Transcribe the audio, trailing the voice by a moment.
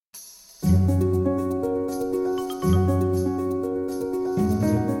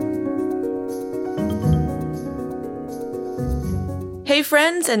Hey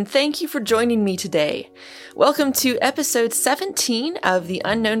friends, and thank you for joining me today. Welcome to episode 17 of the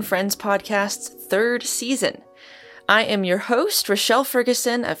Unknown Friends podcast's third season. I am your host, Rochelle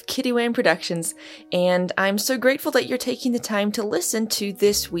Ferguson of Kitty Productions, and I'm so grateful that you're taking the time to listen to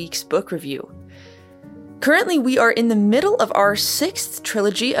this week's book review. Currently, we are in the middle of our sixth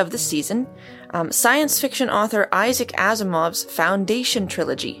trilogy of the season, science fiction author Isaac Asimov's Foundation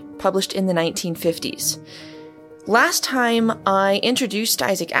trilogy, published in the 1950s. Last time, I introduced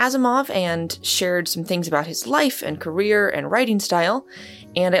Isaac Asimov and shared some things about his life and career and writing style,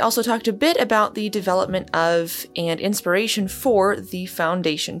 and I also talked a bit about the development of and inspiration for the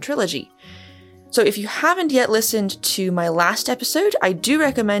Foundation trilogy. So if you haven't yet listened to my last episode, I do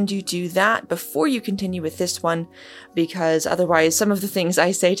recommend you do that before you continue with this one, because otherwise some of the things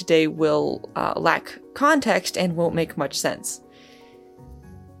I say today will lack context and won't make much sense.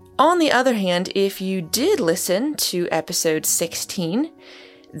 On the other hand, if you did listen to episode 16,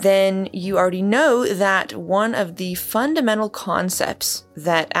 then you already know that one of the fundamental concepts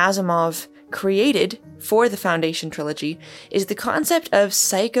that Asimov created for the Foundation trilogy is the concept of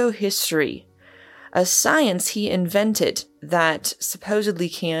psychohistory, a science he invented that supposedly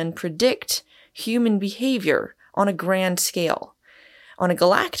can predict human behavior on a grand scale, on a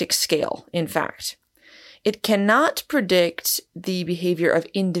galactic scale, in fact. It cannot predict the behavior of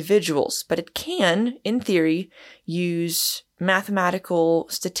individuals, but it can, in theory, use mathematical,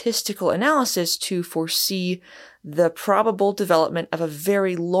 statistical analysis to foresee the probable development of a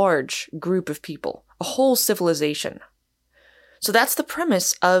very large group of people, a whole civilization. So that's the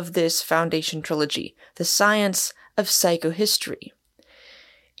premise of this Foundation trilogy, the science of psychohistory.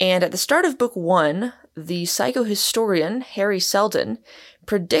 And at the start of book 1, the psychohistorian Hari Seldon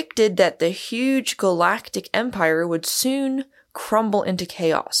predicted that the huge galactic empire would soon crumble into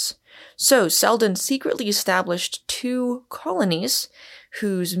chaos. So Seldon secretly established 2 colonies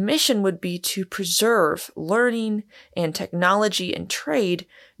whose mission would be to preserve learning and technology and trade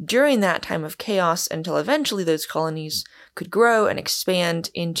during that time of chaos until eventually those colonies could grow and expand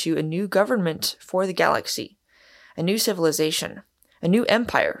into a new government for the galaxy, a new civilization, a new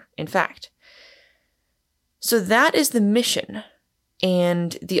empire, in fact. So that is the mission,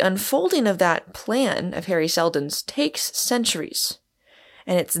 and the unfolding of that plan of Hari Seldon's takes centuries,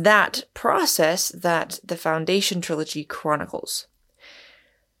 and it's that process that the Foundation trilogy chronicles.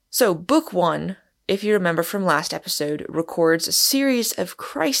 So book 1, if you remember from last episode, records a series of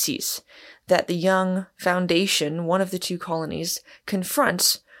crises that the young Foundation, one of the 2 colonies,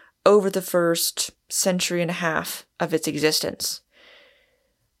 confronts over the first century and a half of its existence.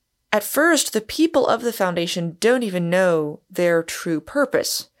 At first, the people of the Foundation don't even know their true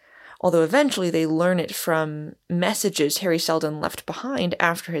purpose, although eventually they learn it from messages Hari Seldon left behind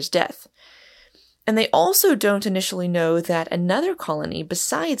after his death. And they also don't initially know that another colony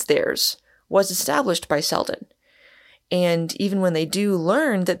besides theirs was established by Seldon. And even when they do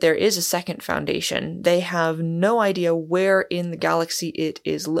learn that there is a second Foundation, they have no idea where in the galaxy it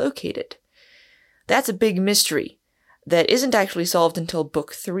is located. That's a big mystery that isn't actually solved until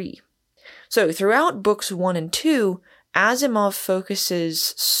book 3. So throughout books 1 and 2, Asimov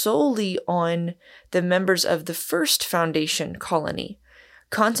focuses solely on the members of the first Foundation colony,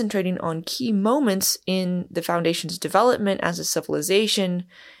 concentrating on key moments in the Foundation's development as a civilization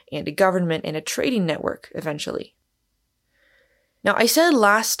and a government and a trading network eventually. Now, I said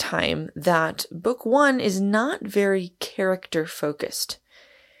last time that book 1 is not very character-focused.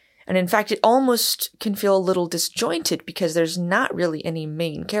 And in fact, it almost can feel a little disjointed because there's not really any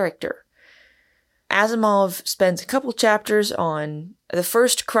main character. Asimov spends a couple chapters on the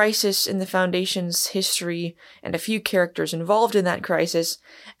first crisis in the Foundation's history and a few characters involved in that crisis,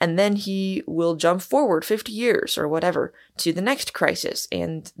 and then he will jump forward 50 years or whatever to the next crisis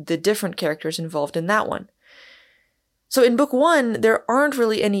and the different characters involved in that one. So in book 1, there aren't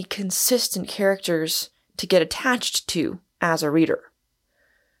really any consistent characters to get attached to as a reader.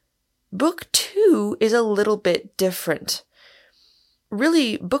 Book 2 is a little bit different.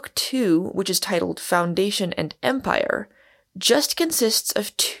 Really, book 2, which is titled Foundation and Empire, just consists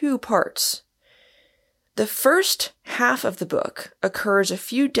of 2 parts. The first half of the book occurs a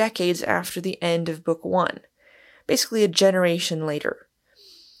few decades after the end of book 1, basically a generation later.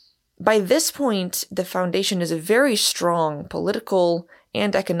 By this point, the Foundation is a very strong political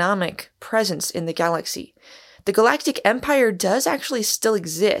and economic presence in the galaxy. The Galactic Empire does actually still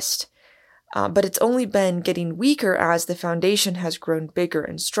exist, but it's only been getting weaker as the Foundation has grown bigger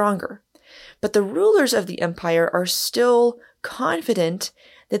and stronger. But the rulers of the Empire are still confident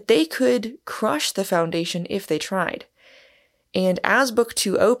that they could crush the Foundation if they tried. And as Book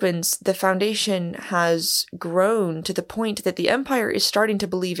 2 opens, the Foundation has grown to the point that the Empire is starting to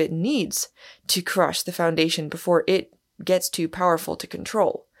believe it needs to crush the Foundation before it gets too powerful to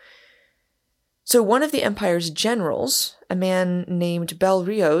control. So one of the Empire's generals, a man named Bel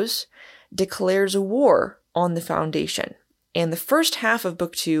Rios, declares a war on the Foundation. And the first half of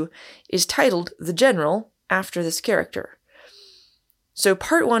Book 2 is titled The General, after this character. So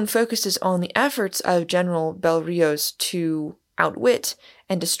Part 1 focuses on the efforts of General Bel Rios to outwit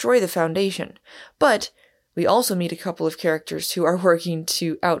and destroy the Foundation, but we also meet a couple of characters who are working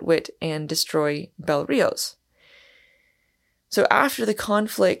to outwit and destroy Bel Rios. So after the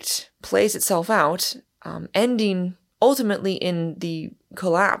conflict plays itself out, ending ultimately in the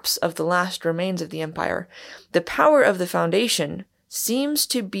collapse of the last remains of the Empire, the power of the Foundation seems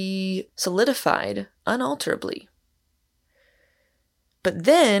to be solidified unalterably. But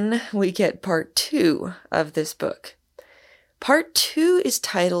then we get Part 2 of this book. Part 2 is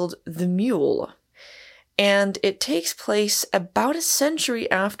titled The Mule, and it takes place about a century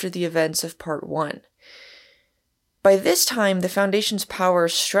after the events of Part 1. By this time, the Foundation's power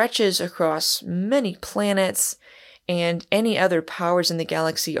stretches across many planets, and any other powers in the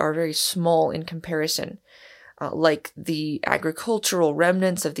galaxy are very small in comparison, like the agricultural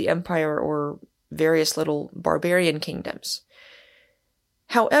remnants of the Empire or various little barbarian kingdoms.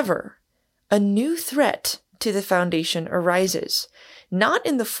 However, a new threat to the Foundation arises, not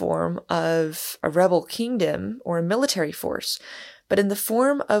in the form of a rebel kingdom or a military force, but in the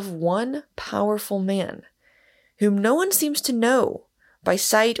form of one powerful man, whom no one seems to know by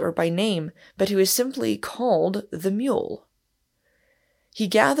sight or by name, but who is simply called the Mule. He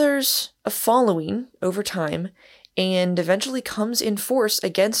gathers a following over time and eventually comes in force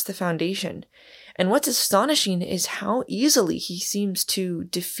against the Foundation. And what's astonishing is how easily he seems to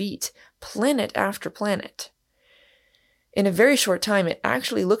defeat planet after planet. In a very short time, it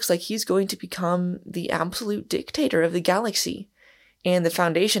actually looks like he's going to become the absolute dictator of the galaxy, and the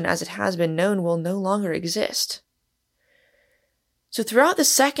Foundation as it has been known will no longer exist. So throughout the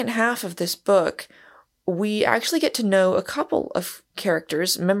second half of this book, we actually get to know a couple of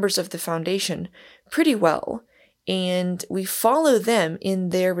characters, members of the Foundation, pretty well, and we follow them in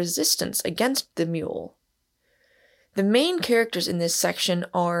their resistance against the Mule. The main characters in this section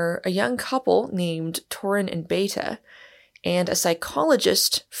are a young couple named Torin and Beta, and a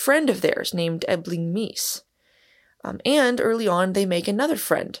psychologist friend of theirs named Ebling Mies. And early on, they make another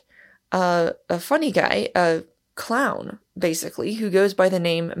friend, a funny guy, a clown, basically, who goes by the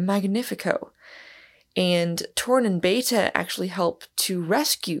name Magnifico. And Torin and Beta actually help to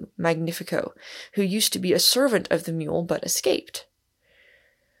rescue Magnifico, who used to be a servant of the Mule but escaped.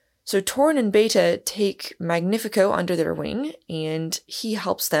 So Torin and Beta take Magnifico under their wing, and he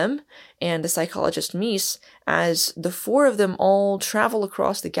helps them, and the psychologist Mies, as the four of them all travel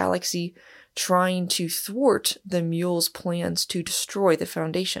across the galaxy trying to thwart the Mule's plans to destroy the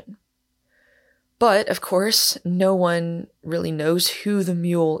Foundation. But, of course, no one really knows who the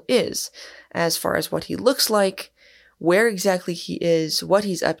Mule is, as far as what he looks like, where exactly he is, what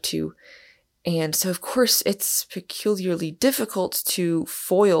he's up to, and so, of course, it's peculiarly difficult to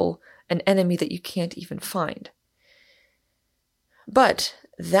foil an enemy that you can't even find. But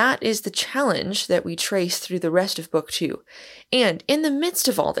that is the challenge that we trace through the rest of Book 2. And in the midst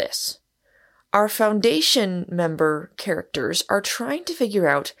of all this, our Foundation member characters are trying to figure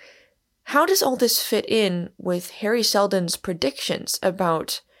out, how does all this fit in with Hari Seldon's predictions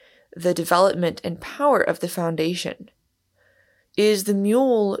about the development and power of the Foundation? Is the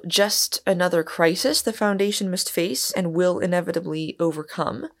Mule just another crisis the Foundation must face and will inevitably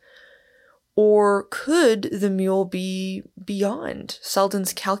overcome? Or could the Mule be beyond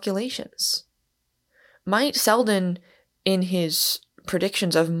Seldon's calculations? Might Seldon, in his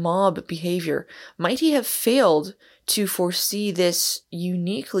predictions of mob behavior, might he have failed to foresee this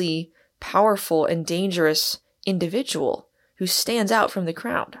uniquely powerful and dangerous individual who stands out from the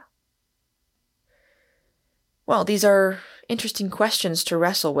crowd? Well, these are interesting questions to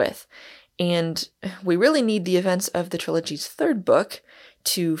wrestle with, and we really need the events of the trilogy's third book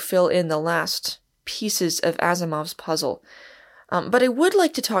to fill in the last pieces of Asimov's puzzle. But I would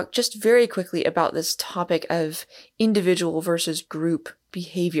like to talk just very quickly about this topic of individual versus group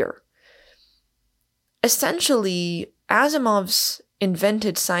behavior. Essentially, Asimov's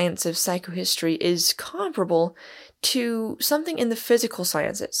invented science of psychohistory is comparable to something in the physical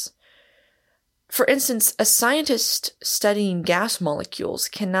sciences. For instance, a scientist studying gas molecules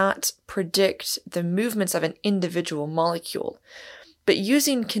cannot predict the movements of an individual molecule, but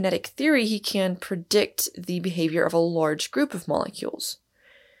using kinetic theory, he can predict the behavior of a large group of molecules.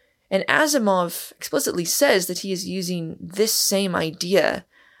 And Asimov explicitly says that he is using this same idea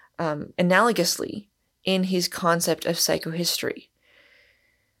analogously in his concept of psychohistory.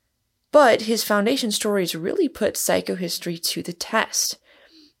 But his foundation stories really put psychohistory to the test.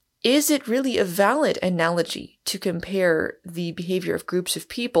 Is it really a valid analogy to compare the behavior of groups of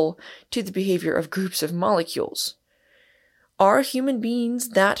people to the behavior of groups of molecules? Are human beings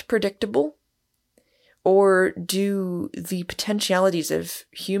that predictable? Or do the potentialities of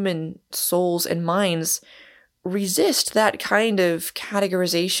human souls and minds resist that kind of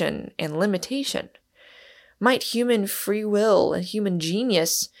categorization and limitation? Might human free will and human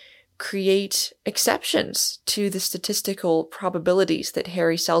genius create exceptions to the statistical probabilities that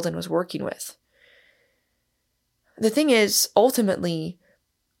Hari Seldon was working with? The thing is, ultimately,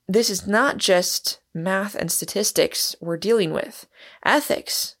 this is not just math and statistics we're dealing with.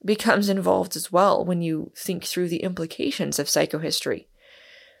 Ethics becomes involved as well when you think through the implications of psychohistory.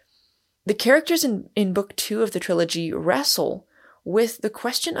 The characters in Book 2 of the trilogy wrestle with the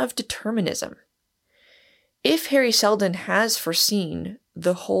question of determinism. If Hari Seldon has foreseen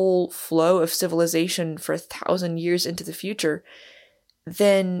the whole flow of civilization for 1,000 years into the future,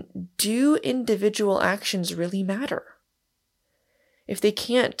 then do individual actions really matter? If they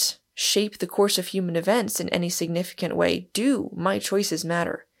can't shape the course of human events in any significant way, do my choices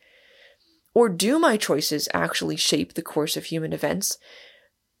matter? Or do my choices actually shape the course of human events?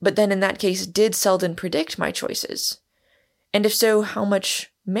 But then in that case, did Seldon predict my choices? And if so, how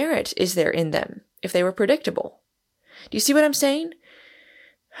much merit is there in them if they were predictable? Do you see what I'm saying?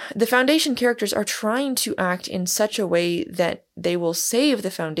 The Foundation characters are trying to act in such a way that they will save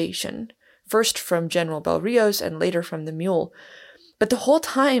the Foundation, first from General Belrios and later from the Mule. But the whole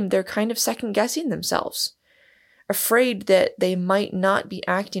time, they're kind of second-guessing themselves, afraid that they might not be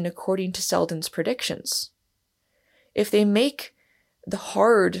acting according to Seldon's predictions. If they make the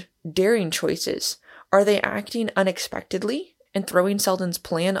hard, daring choices, are they acting unexpectedly and throwing Seldon's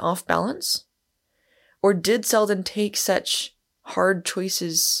plan off balance? Or did Seldon take such hard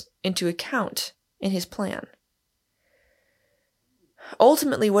choices into account in his plan?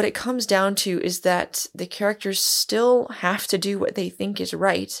 Ultimately, what it comes down to is that the characters still have to do what they think is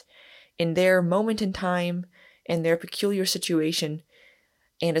right in their moment in time and their peculiar situation,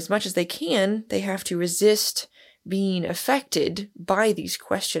 and as much as they can, they have to resist being affected by these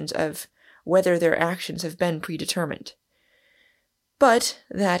questions of whether their actions have been predetermined. But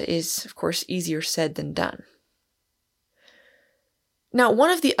that is, of course, easier said than done. Now,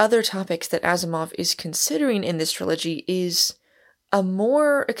 one of the other topics that Asimov is considering in this trilogy is a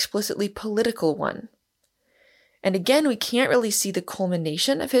more explicitly political one. And again, we can't really see the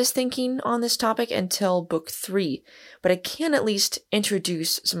culmination of his thinking on this topic until Book 3, but I can at least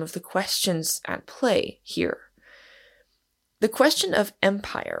introduce some of the questions at play here. The question of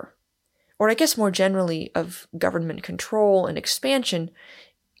empire, or I guess more generally of government control and expansion,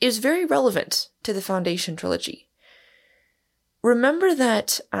 is very relevant to the Foundation trilogy. Remember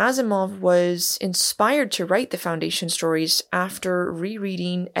that Asimov was inspired to write the Foundation stories after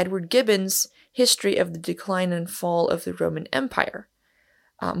rereading Edward Gibbon's History of the Decline and Fall of the Roman Empire.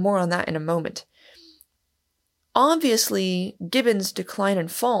 More on that in a moment. Obviously, Gibbon's Decline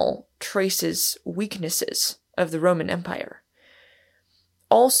and Fall traces weaknesses of the Roman Empire.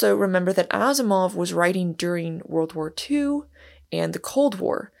 Also, remember that Asimov was writing during World War II and the Cold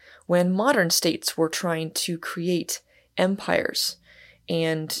War, when modern states were trying to create empires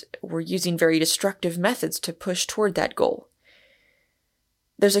and were using very destructive methods to push toward that goal.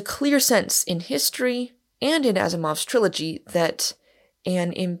 There's a clear sense in history and in Asimov's trilogy that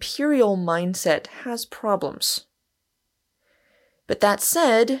an imperial mindset has problems. But that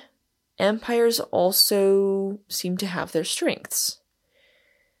said, empires also seem to have their strengths.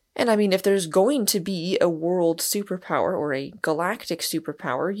 And I mean, if there's going to be a world superpower or a galactic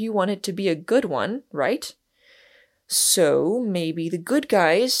superpower, you want it to be a good one, right? So maybe the good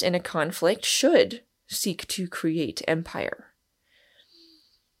guys in a conflict should seek to create empire.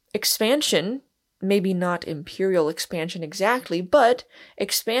 Expansion, maybe not imperial expansion exactly, but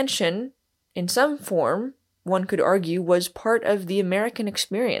expansion in some form, one could argue, was part of the American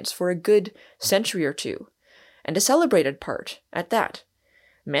experience for a good century or two, and a celebrated part at that.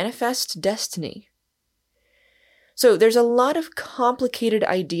 Manifest destiny. So there's a lot of complicated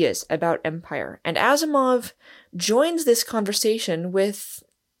ideas about empire, and Asimov joins this conversation with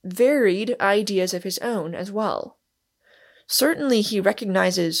varied ideas of his own as well. Certainly he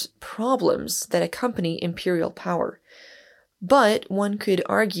recognizes problems that accompany imperial power, but one could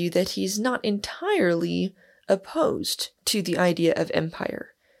argue that he's not entirely opposed to the idea of empire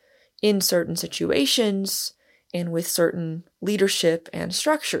in certain situations and with certain leadership and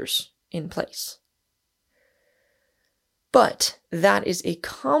structures in place. But that is a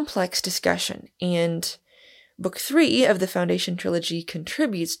complex discussion, and Book 3 of the Foundation Trilogy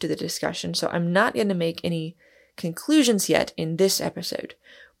contributes to the discussion, so I'm not going to make any conclusions yet in this episode.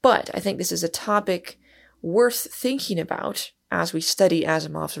 But I think this is a topic worth thinking about as we study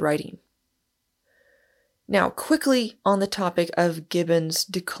Asimov's writing. Now, quickly on the topic of Gibbon's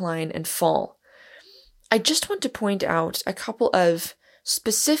decline and fall, I just want to point out a couple of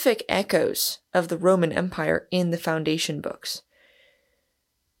specific echoes of the Roman Empire in the Foundation books.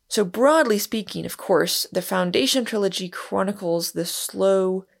 So broadly speaking, of course, the Foundation Trilogy chronicles the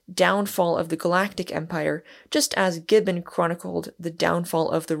slow downfall of the Galactic Empire, just as Gibbon chronicled the downfall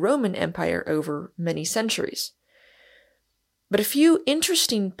of the Roman Empire over many centuries. But a few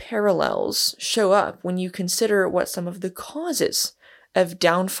interesting parallels show up when you consider what some of the causes of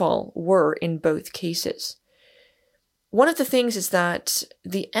downfall were in both cases. One of the things is that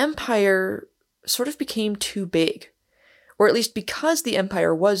the empire sort of became too big. Or at least because the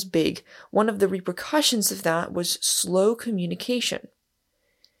empire was big, one of the repercussions of that was slow communication.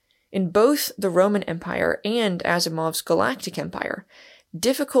 In both the Roman Empire and Asimov's Galactic Empire,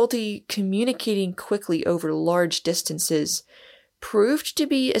 difficulty communicating quickly over large distances proved to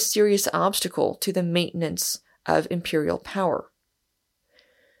be a serious obstacle to the maintenance of imperial power.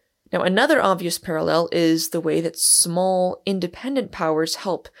 Now, another obvious parallel is the way that small, independent powers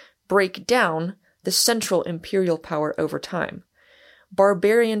help break down the central imperial power over time.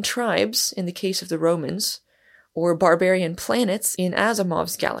 Barbarian tribes, in the case of the Romans, or barbarian planets in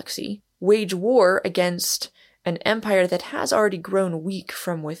Asimov's galaxy, wage war against an empire that has already grown weak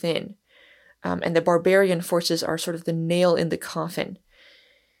from within. And the barbarian forces are sort of the nail in the coffin.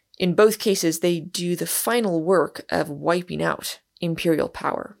 In both cases, they do the final work of wiping out imperial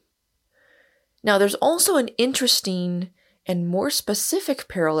power. Now, there's also an interesting and more specific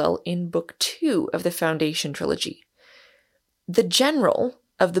parallel in Book 2 of the Foundation Trilogy. The general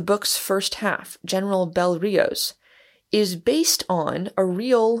of the book's first half, General Belrios, is based on a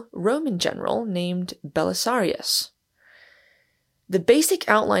real Roman general named Belisarius. The basic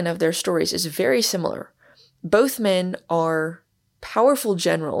outline of their stories is very similar. Both men are powerful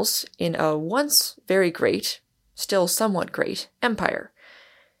generals in a once very great, still somewhat great, empire.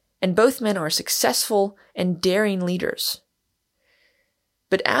 And both men are successful and daring leaders.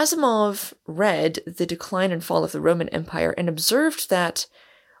 But Asimov read The Decline and Fall of the Roman Empire and observed that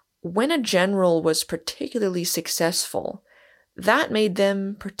when a general was particularly successful, that made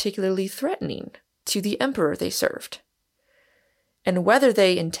them particularly threatening to the emperor they served. And whether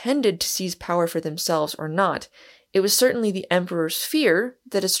they intended to seize power for themselves or not, it was certainly the emperor's fear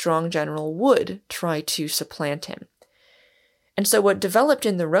that a strong general would try to supplant him. And so what developed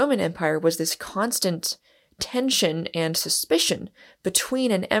in the Roman Empire was this constant tension and suspicion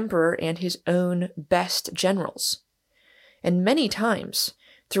between an emperor and his own best generals. And many times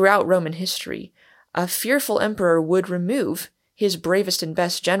throughout Roman history, a fearful emperor would remove his bravest and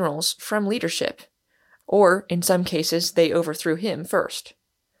best generals from leadership, or in some cases, they overthrew him first.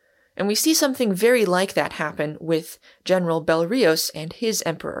 And we see something very like that happen with General Belrios and his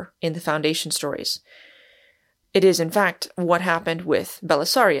emperor in the Foundation stories. It is, in fact, what happened with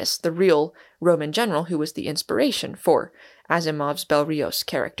Belisarius, the real Roman general who was the inspiration for Asimov's Belrios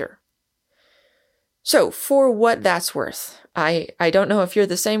character. So, for what that's worth, I don't know if you're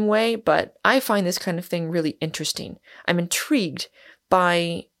the same way, but I find this kind of thing really interesting. I'm intrigued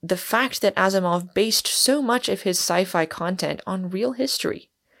by the fact that Asimov based so much of his sci-fi content on real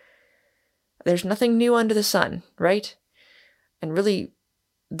history. There's nothing new under the sun, right? And really,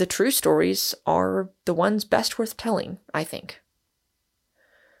 the true stories are the ones best worth telling, I think.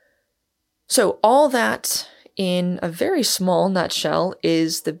 So all that, in a very small nutshell,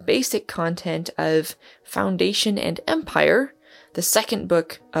 is the basic content of Foundation and Empire, the second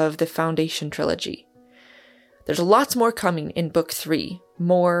book of the Foundation Trilogy. There's lots more coming in Book 3,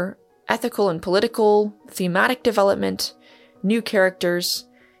 more ethical and political, thematic development, new characters,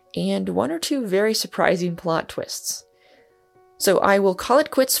 and one or two very surprising plot twists. So I will call it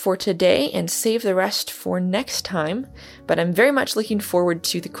quits for today and save the rest for next time, but I'm very much looking forward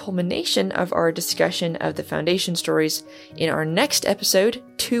to the culmination of our discussion of the Foundation stories in our next episode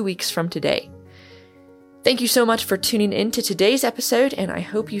 2 weeks from today. Thank you so much for tuning in to today's episode, and I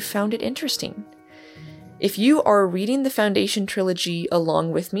hope you found it interesting. If you are reading the Foundation Trilogy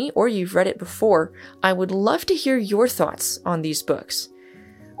along with me, or you've read it before, I would love to hear your thoughts on these books.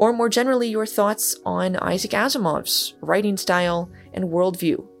 Or more generally, your thoughts on Isaac Asimov's writing style and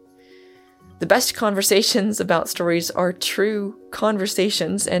worldview. The best conversations about stories are true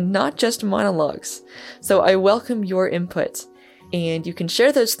conversations and not just monologues. So I welcome your input. And you can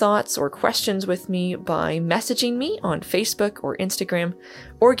share those thoughts or questions with me by messaging me on Facebook or Instagram,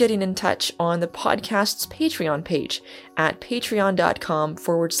 or getting in touch on the podcast's Patreon page at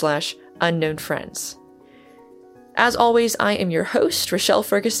patreon.com/unknownfriends. As always, I am your host, Rochelle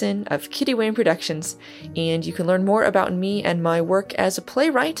Ferguson of Kitty Wayne Productions, and you can learn more about me and my work as a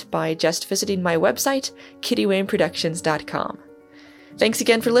playwright by just visiting my website, kittywayneproductions.com. Thanks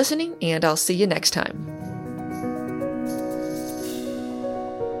again for listening, and I'll see you next time.